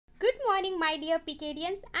morning, my dear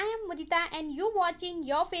Picadians. I am MuDita and you watching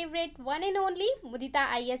your favorite one and only MuDita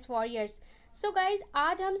IS Warriors. So guys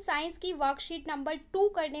आज हम science की worksheet number 2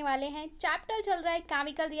 करने वाले हैं। Chapter चल रहा है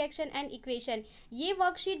केमिकल रिएक्शन एंड इक्वेशन। ये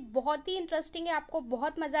वर्कशीट बहुत ही इंटरेस्टिंग है, आपको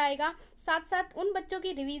बहुत मज़ा आएगा। साथ साथ उन बच्चों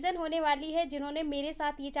की रिवीजन होने वाली है जिन्होंने मेरे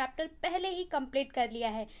साथ ये चैप्टर पहले ही कंप्लीट कर लिया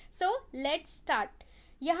है। So let's start.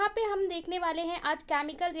 यहाँ पे हम देखने वाले हैं आज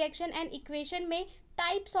केमिकल रिएक्शन एंड इक्वेशन में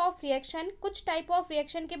टाइप्स ऑफ रिएक्शन, कुछ टाइप ऑफ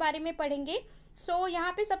रिएक्शन के बारे में पढ़ेंगे। सो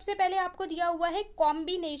यहाँ पे सबसे पहले आपको दिया हुआ है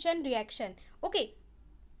कॉम्बिनेशन रिएक्शन। ओके,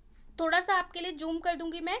 थोड़ा सा आपके लिए जूम कर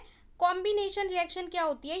दूंगी मैं। कॉम्बिनेशन रिएक्शन क्या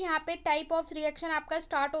होती है, यहाँ पे टाइप ऑफ रिएक्शन आपका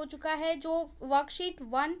स्टार्ट हो चुका है। जो वर्कशीट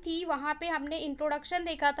 1 थी वहाँ पे हमने इंट्रोडक्शन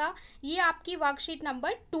देखा था, ये आपकी वर्कशीट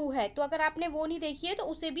नंबर 2 है। तो अगर आपने वो नहीं देखी है तो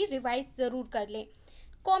उसे भी रिवाइज ज़रूर कर लें।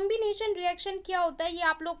 कॉम्बिनेशन रिएक्शन क्या होता है ये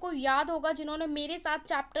आप लोग को याद होगा जिन्होंने मेरे साथ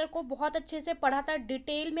चैप्टर को बहुत अच्छे से पढ़ा था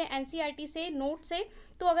डिटेल में एनसीईआरटी से नोट से।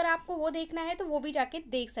 तो अगर आपको वो देखना है तो वो भी जाके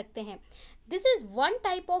देख सकते हैं। This is one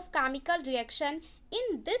type of chemical reaction.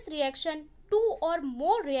 In this reaction 2 or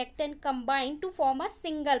more reactant combine to form a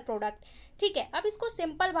single product। ठीक है, अब इसको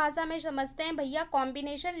सिंपल भाषा में समझते हैं भैया।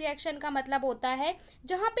 कॉम्बिनेशन रिएक्शन का मतलब होता है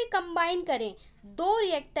जहाँ पे कंबाइन करें दो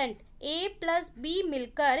रिएक्टेंट A प्लस B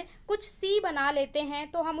मिलकर कुछ C बना लेते हैं,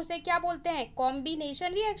 तो हम उसे क्या बोलते हैं,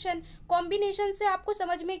 कॉम्बिनेशन रिएक्शन। कॉम्बिनेशन से आपको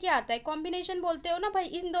समझ में क्या आता है, कॉम्बिनेशन बोलते हो ना भाई,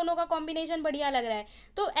 इन दोनों का कॉम्बिनेशन बढ़िया लग रहा है,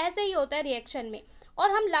 तो ऐसे ही होता है रिएक्शन में।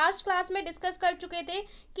 और हम लास्ट क्लास में डिस्कस कर चुके थे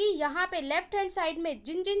कि यहाँ पे लेफ्ट हैंड साइड में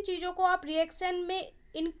जिन जिन चीज़ों को आप रिएक्शन में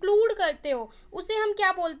इंक्लूड करते हो उसे हम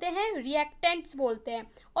क्या बोलते हैं, रिएक्टेंट्स बोलते हैं।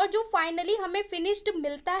 और जो फाइनली हमें फिनिश्ड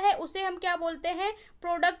मिलता है उसे हम क्या बोलते हैं,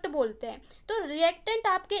 प्रोडक्ट बोलते हैं। तो रिएक्टेंट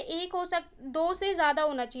आपके दो से ज़्यादा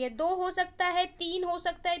होना चाहिए, 2 हो सकता है, 3 हो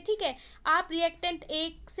सकता है। ठीक है, आप रिएक्टेंट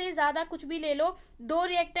 1 से ज़्यादा कुछ भी ले लो, 2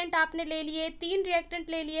 रिएक्टेंट आपने ले लिए, 3 रिएक्टेंट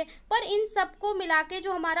ले लिए, पर इन सबको मिला के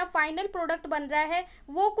जो हमारा फाइनल प्रोडक्ट बन रहा है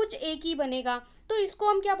वो कुछ एक ही बनेगा। तो इसको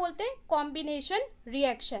हम क्या बोलते हैं, कॉम्बिनेशन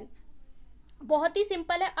रिएक्शन। बहुत ही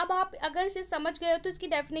सिंपल है। अब आप अगर इसे समझ गए हो तो इसकी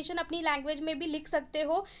डेफिनेशन अपनी लैंग्वेज में भी लिख सकते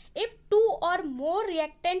हो। If 2 or more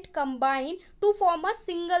reactant combine to form a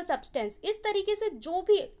single substance. इस तरीके से जो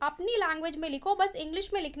भी अपनी लैंग्वेज में लिखो, बस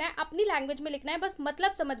इंग्लिश में लिखना है, अपनी लैंग्वेज में लिखना है, बस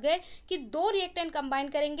मतलब समझ गए कि 2 रिएक्टेंट कंबाइन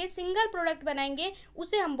करेंगे, सिंगल प्रोडक्ट बनाएंगे,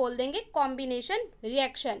 उसे हम बोल देंगे कॉम्बिनेशन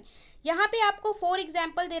रिएक्शन। यहाँ पे आपको 4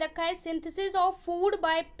 एग्जाम्पल दे रखा है। Synthesis of food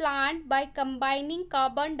by plant by combining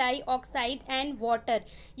carbon dioxide and water.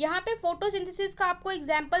 यहाँ पे फोटोसिंथेसिस का आपको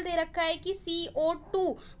एग्जाम्पल दे रखा है कि CO2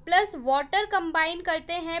 प्लस वाटर कंबाइन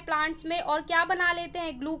करते हैं प्लांट्स में और क्या बना लेते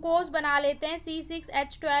हैं, ग्लूकोज बना लेते हैं,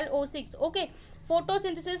 C6H12O6। ओके,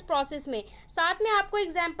 फोटोसिंथेसिस प्रोसेस में। साथ में आपको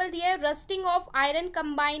एग्जाम्पल दिया है rusting of iron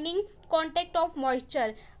combining contact of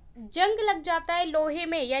moisture. जंग लग जाता है लोहे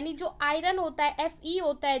में, यानी जो आयरन होता है Fe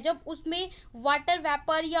होता है, जब उसमें वाटर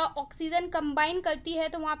वेपर या ऑक्सीजन कंबाइन करती है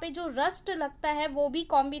तो वहाँ पे जो रस्ट लगता है वो भी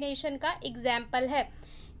कॉम्बिनेशन का एग्जाम्पल है।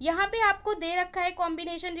 यहाँ पे आपको दे रखा है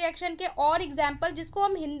कॉम्बिनेशन रिएक्शन के और एग्जाम्पल, जिसको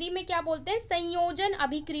हम हिंदी में क्या बोलते हैं, संयोजन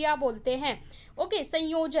अभिक्रिया बोलते हैं। ओके,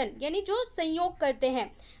 संयोजन यानी जो संयोग करते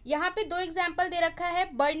हैं। यहाँ पे 2 एग्जाम्पल दे रखा है।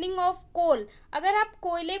 बर्निंग ऑफ कोल, अगर आप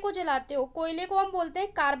कोयले को जलाते हो, कोयले को हम बोलते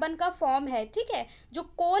हैं कार्बन का फॉर्म है। ठीक है, जो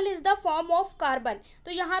coal is the form of carbon.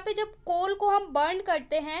 तो यहाँ पे जब कोल को हम बर्न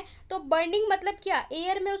करते हैं तो बर्निंग मतलब क्या,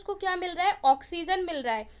 एयर में उसको क्या मिल रहा है, ऑक्सीजन मिल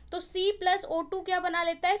रहा है, तो C+O2 क्या बना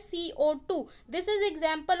लेता है, CO2। This is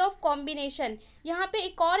example of combination. यहाँ पे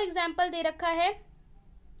एक और एग्जाम्पल दे रखा है,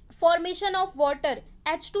 formation of water.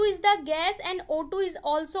 H2 is the gas and O2 is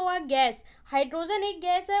also a gas. Hydrogen एक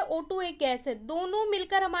गैस है, O2 एक गैस है, दोनों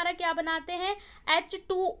मिलकर हमारा क्या बनाते हैं,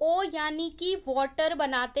 H2O यानी कि वाटर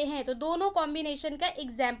बनाते हैं। तो दोनों कॉम्बिनेशन का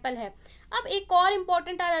एग्जाम्पल है। अब एक और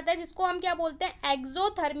इम्पॉर्टेंट आ जाता है जिसको हम क्या बोलते हैं,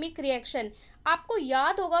 एक्सोथर्मिक रिएक्शन। आपको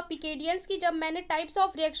याद होगा पिकेडियंस की, जब मैंने टाइप्स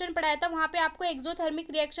ऑफ रिएक्शन पढ़ाया था वहाँ पे आपको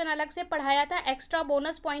एक्सोथर्मिक रिएक्शन अलग से पढ़ाया था एक्स्ट्रा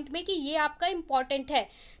बोनस पॉइंट में कि ये आपका इंपॉर्टेंट है।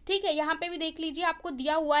 ठीक है, यहाँ पे भी देख लीजिए आपको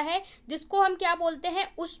दिया हुआ है, जिसको हम क्या बोलते हैं,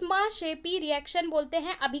 उष्माक्षेपी रिएक्शन बोलते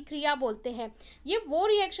हैं, अभिक्रिया बोलते हैं। ये वो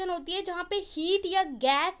रिएक्शन होती है जहाँ पे हीट या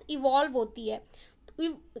गैस इवॉल्व होती है।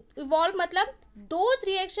 इवॉल्व मतलब those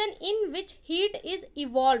reaction in which heat is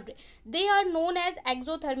evolved, they are known as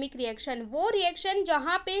exothermic reaction। वो रिएक्शन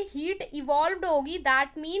जहाँ पे हीट इवॉल्व होगी,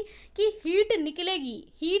 दैट मीन कि हीट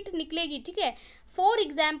निकलेगी। ठीक है, for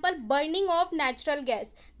example burning of natural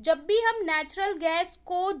gas, जब भी हम नेचुरल गैस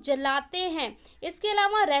को जलाते हैं। इसके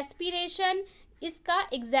अलावा रेस्पिरेशन इसका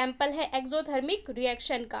एग्जाम्पल है एक्सोथर्मिक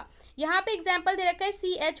रिएक्शन का। यहाँ पे एग्जाम्पल दे रखा है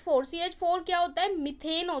CH4। CH4 क्या होता है?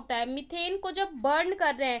 मीथेन होता है। मीथेन को जब बर्न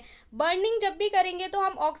कर रहे हैं, बर्निंग जब भी करेंगे तो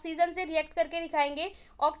हम ऑक्सीजन से रिएक्ट करके दिखाएंगे।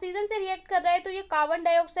 ऑक्सीजन से रिएक्ट कर रहा है तो ये carbon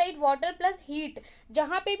dioxide, water plus heat,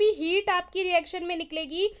 जहाँ पे भी हीट आपकी रिएक्शन में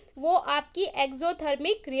निकलेगी वो आपकी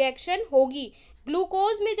एक्सोथर्मिक रिएक्शन होगी।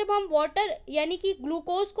 ग्लूकोज में जब हम वाटर यानी कि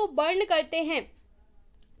ग्लूकोज को बर्न करते हैं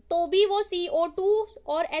तो भी वो CO2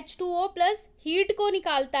 और H2O प्लस हीट को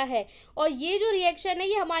निकालता है। और ये जो रिएक्शन है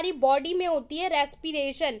ये हमारी बॉडी में होती है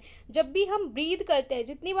रेस्पिरेशन। जब भी हम ब्रीथ करते हैं,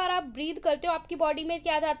 जितनी बार आप ब्रीथ करते हो आपकी बॉडी में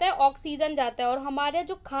क्या जाता है? ऑक्सीजन जाता है। और हमारा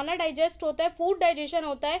जो खाना डाइजेस्ट होता है, फूड डाइजेशन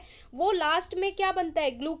होता है, वो लास्ट में क्या बनता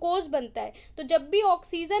है? ग्लूकोज बनता है। तो जब भी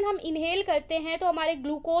ऑक्सीजन हम इनहेल करते हैं तो हमारे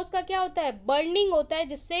ग्लूकोज का क्या होता है? बर्निंग होता है,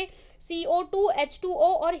 जिससे CO2,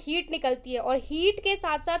 H2O और हीट निकलती है। और हीट के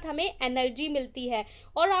साथ साथ हमें एनर्जी मिलती है।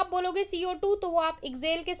 और आप बोलोगे CO2 तो वो आप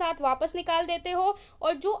एक्सेल के साथ वापस निकाल देते हो।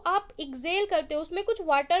 और जो आप एक्सेल करते हो उसमें कुछ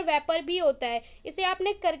वाटर वेपर भी होता है। इसे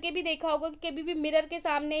आपने करके भी देखा होगा कि कभी भी मिरर के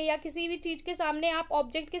सामने या किसी भी चीज़ के सामने, आप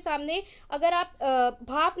ऑब्जेक्ट के सामने अगर आप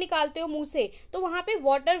भाप निकालते हो मुंह से तो वहाँ पे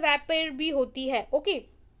वाटर वेपर भी होती है। ओके,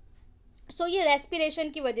 सो ये रेस्पिरेशन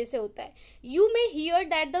की वजह से होता है। You may here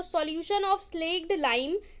that the solution of slaked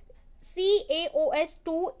lime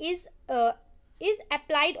CaOS2 is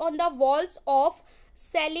applied on the walls of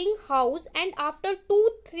selling house and after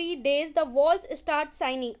 2-3 days the walls start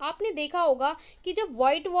shining। आपने देखा होगा कि जब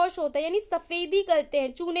वाइट वॉश होता है यानी सफ़ेदी करते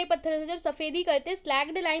हैं, चूने पत्थर से जब सफ़ेदी करते हैं,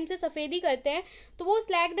 स्लैग्ड लाइम से सफ़ेदी करते हैं, तो वो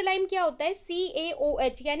स्लैग्ड लाइम क्या होता है?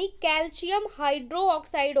 CaOH यानी कैल्शियम हाइड्रो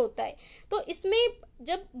ऑक्साइड होता है। तो इसमें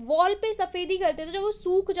जब वॉल पे सफ़ेदी करते हैं तो जब वो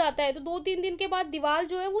सूख जाता है तो 2-3 दिन के बाद दीवार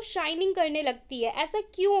जो है वो शाइनिंग करने लगती है। ऐसा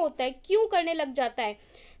क्यों होता है? क्यों करने लग जाता है?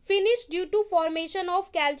 Finish due to formation of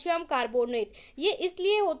calcium carbonate. ये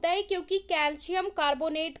इसलिए होता है क्योंकि कैल्शियम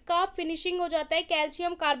कार्बोनेट का फिनिशिंग हो जाता है,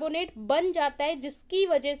 कैल्शियम कार्बोनेट बन जाता है, जिसकी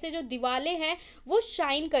वजह से जो दीवारें हैं वो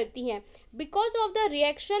शाइन करती हैं। Because of the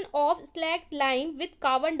reaction of slagged lime with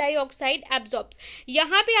carbon dioxide absorbs.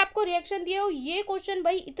 यहाँ पे आपको रिएक्शन दिया हो, ये क्वेश्चन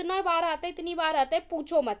भाई इतना बार आता है, इतनी बार आता है,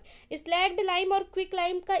 पूछो मत। स्लैग्ड लाइम और क्विक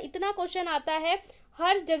लाइम का इतना क्वेश्चन आता है,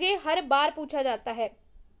 हर जगह हर बार पूछा जाता है।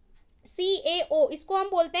 CaO इसको हम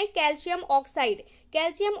बोलते हैं कैल्शियम ऑक्साइड।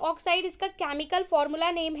 कैल्शियम ऑक्साइड इसका केमिकल फॉर्मूला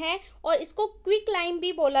नेम है और इसको क्विक लाइम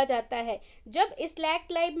भी बोला जाता है। जब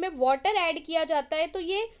स्लैग्ड लाइम में वाटर ऐड किया जाता है तो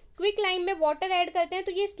ये क्विक लाइम में वाटर ऐड करते हैं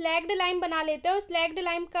तो ये स्लैग्ड लाइम बना लेते हैं। और स्लैग्ड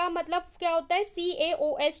लाइम का मतलब क्या होता है?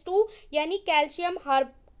 CaOS2 यानी कैल्शियम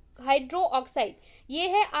हाइड्रो ऑक्साइड। ये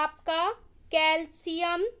है आपका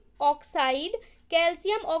कैल्शियम ऑक्साइड।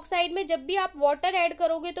 कैल्शियम ऑक्साइड में जब भी आप वाटर ऐड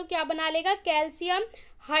करोगे तो क्या बना लेगा? कैल्शियम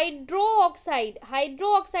हाइड्रो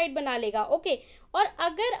ऑक्साइड बना लेगा। ओके, और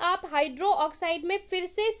अगर आप हाइड्रो ऑक्साइड में फिर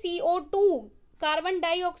से CO2 कार्बन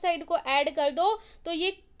डाइऑक्साइड को ऐड कर दो तो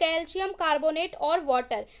ये कैल्शियम कार्बोनेट और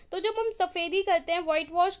वाटर। तो जब हम सफ़ेदी करते हैं,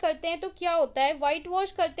 वाइट वॉश करते हैं तो क्या होता है? वाइट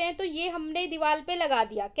वॉश करते हैं तो ये हमने दीवार पे लगा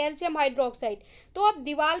दिया कैल्शियम हाइड्रोक्साइड। तो अब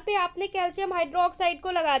दीवार पे आपने कैल्शियम हाइड्रोक्साइड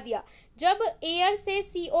को लगा दिया, जब एयर से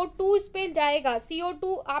CO2 इस पे जाएगा,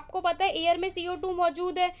 CO2 आपको पता है एयर में CO2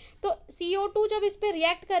 मौजूद है, तो CO2 जब इस पे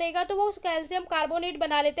रिएक्ट करेगा तो वो कैल्शियम कार्बोनेट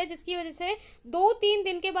बना लेते हैं, जिसकी वजह से 2-3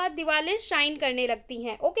 दिन के बाद दीवारें शाइन करने लगती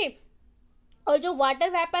हैं। ओके, और जो वाटर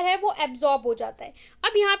वेपर है वो एब्जॉर्ब हो जाता है।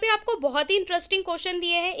 अब यहाँ पे आपको बहुत ही इंटरेस्टिंग क्वेश्चन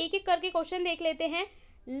दिए हैं, एक एक करके क्वेश्चन देख लेते हैं।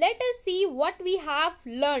 Let us see what we have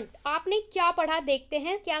learned. आपने क्या पढ़ा, देखते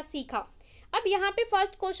हैं क्या सीखा। अब यहाँ पे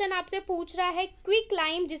फर्स्ट क्वेश्चन आपसे पूछ रहा है क्विक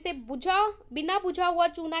लाइम जिसे बिना बुझा हुआ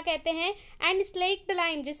चूना कहते हैं, एंड स्लेक्ड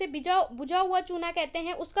लाइम जिसे बुझा हुआ चूना कहते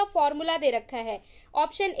हैं, उसका फॉर्मूला दे रखा है।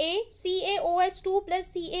 Option A CaOS2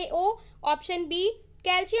 plus CaO, option B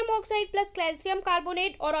calcium oxide plus calcium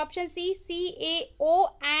carbonate, और option C CaO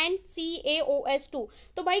and CaOS2।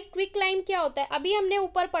 तो भाई क्विक लाइम क्या होता है? अभी हमने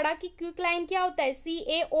ऊपर पढ़ा कि क्विक लाइम क्या होता है?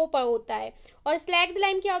 CaO पर होता है, और स्लैग्ड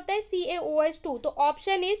लाइम क्या होता है? CaOS2। तो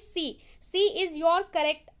option is C is your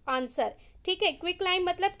correct answer. ठीक है, क्विक लाइम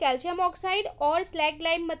मतलब कैल्शियम ऑक्साइड और स्लैग्ड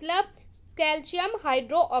लाइम मतलब कैल्शियम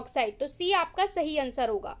हाइड्रो ऑक्साइड। तो सी आपका सही आंसर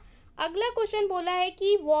होगा। अगला क्वेश्चन बोला है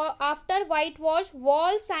कि after white wash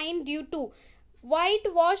wall shine due to. White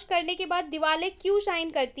wash करने के बाद दीवारें क्यों शाइन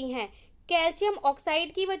करती हैं? कैल्शियम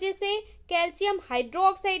ऑक्साइड की वजह से, कैल्शियम हाइड्रो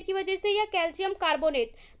ऑक्साइड की वजह से, या कैल्शियम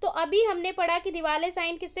कार्बोनेट? तो अभी हमने पढ़ा कि दीवारें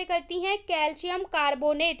शाइन किससे करती हैं? कैल्शियम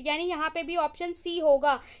कार्बोनेट, यानी यहाँ पे भी ऑप्शन सी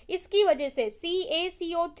होगा। इसकी वजह से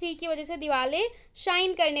CaCO3 की वजह से दीवारें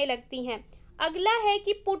शाइन करने लगती हैं। अगला है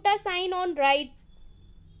कि put a sign on right.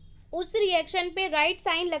 उस रिएक्शन पे राइट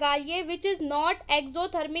साइन लगाइए which is not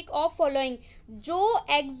exothermic of following, जो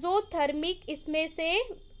एक्सोथर्मिक इसमें से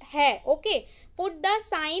है। Okay, put the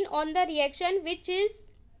sign on the reaction which is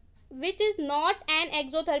which is not an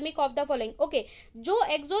exothermic of the following. Okay, जो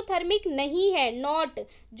exothermic नहीं है, नॉट,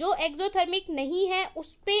 जो एक्सोथर्मिक नहीं है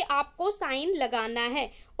उस पे आपको साइन लगाना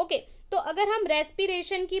है। ओके, तो अगर हम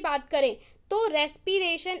रेस्पिरेशन की बात करें तो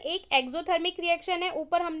रेस्पिरेशन एक एक्सोथर्मिक रिएक्शन है।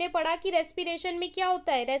 ऊपर हमने पढ़ा कि रेस्पिरेशन में क्या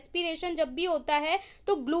होता है, रेस्पिरेशन जब भी होता है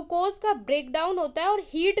तो ग्लूकोज का ब्रेकडाउन होता है और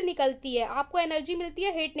हीट निकलती है, आपको एनर्जी मिलती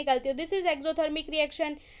है, हीट निकलती है, this is exothermic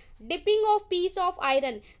reaction. Dipping of peace of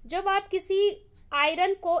iron, जब आप किसी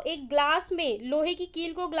आयरन को एक ग्लास में, लोहे की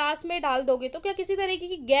कील को ग्लास में डाल दोगे तो क्या किसी तरीके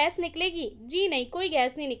की गैस निकलेगी? जी नहीं, कोई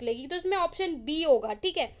गैस नहीं निकलेगी, तो इसमें ऑप्शन बी होगा।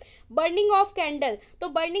 ठीक है। बर्निंग ऑफ कैंडल, तो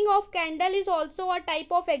burning of candle is also a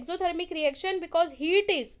type of exothermic reaction because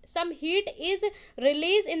some heat is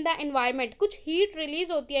release in the environment, कुछ हीट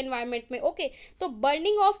रिलीज होती है एनवायरमेंट में। ओके, तो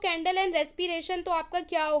burning of candle and respiration तो आपका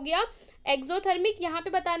क्या हो गया, एक्सोथर्मिक। यहाँ पे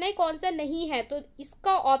बताना है कौन सा नहीं है, तो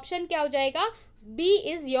इसका ऑप्शन क्या हो जाएगा, B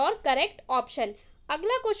is your correct option.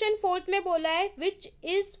 अगला क्वेश्चन फोर्थ में बोला है which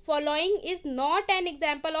is following is not an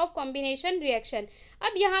example of combination reaction.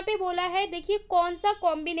 अब यहाँ पे बोला है, देखिए कौन सा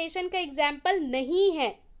कॉम्बिनेशन का एग्जाम्पल नहीं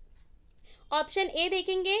है। ऑप्शन ए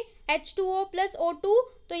देखेंगे H2O प्लस O2,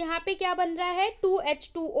 तो यहाँ पे क्या बन रहा है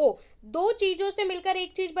 2H2O, दो चीजों से मिलकर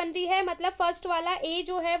एक चीज बन रही है, मतलब फर्स्ट वाला ए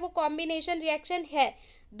जो है वो कॉम्बिनेशन रिएक्शन है।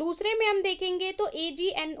 दूसरे में हम देखेंगे तो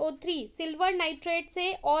AgNO3 सिल्वर नाइट्रेट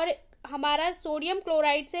से और हमारा सोडियम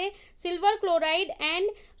क्लोराइड से silver chloride and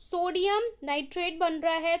sodium nitrate बन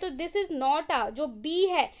रहा है, तो दिस इज नॉट अ, जो बी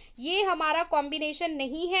है ये हमारा कॉम्बिनेशन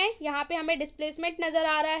नहीं है, यहाँ पे हमें डिस्प्लेसमेंट नजर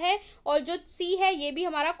आ रहा है, और जो सी है ये भी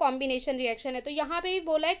हमारा कॉम्बिनेशन रिएक्शन है। तो यहाँ पे भी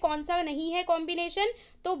बोला है कौन सा नहीं है कॉम्बिनेशन,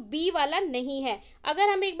 तो बी वाला नहीं है। अगर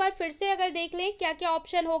हम एक बार फिर से अगर देख लें क्या क्या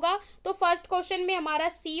ऑप्शन होगा, तो फर्स्ट क्वेश्चन में हमारा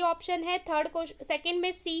सी ऑप्शन है, सेकंड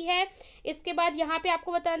में सी है, इसके बाद यहाँ पे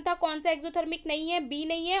आपको बताना था कौन सा एक्सोथर्मिक नहीं है, बी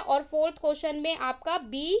नहीं है, और फोर्थ क्वेश्चन में आपका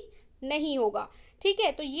बी नहीं होगा। ठीक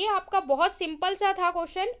है, तो ये आपका बहुत सिंपल सा था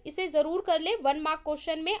क्वेश्चन, इसे जरूर कर ले, 1 मार्क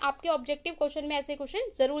क्वेश्चन में आपके ऑब्जेक्टिव क्वेश्चन में ऐसे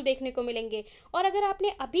क्वेश्चन जरूर देखने को मिलेंगे। और अगर आपने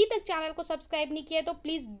अभी तक चैनल को सब्सक्राइब नहीं किया तो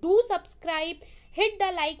please do subscribe, hit the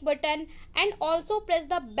like button and also press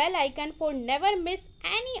the bell icon for never miss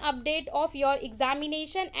any update of your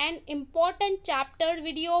examination and important chapter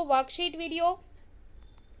video, worksheet video.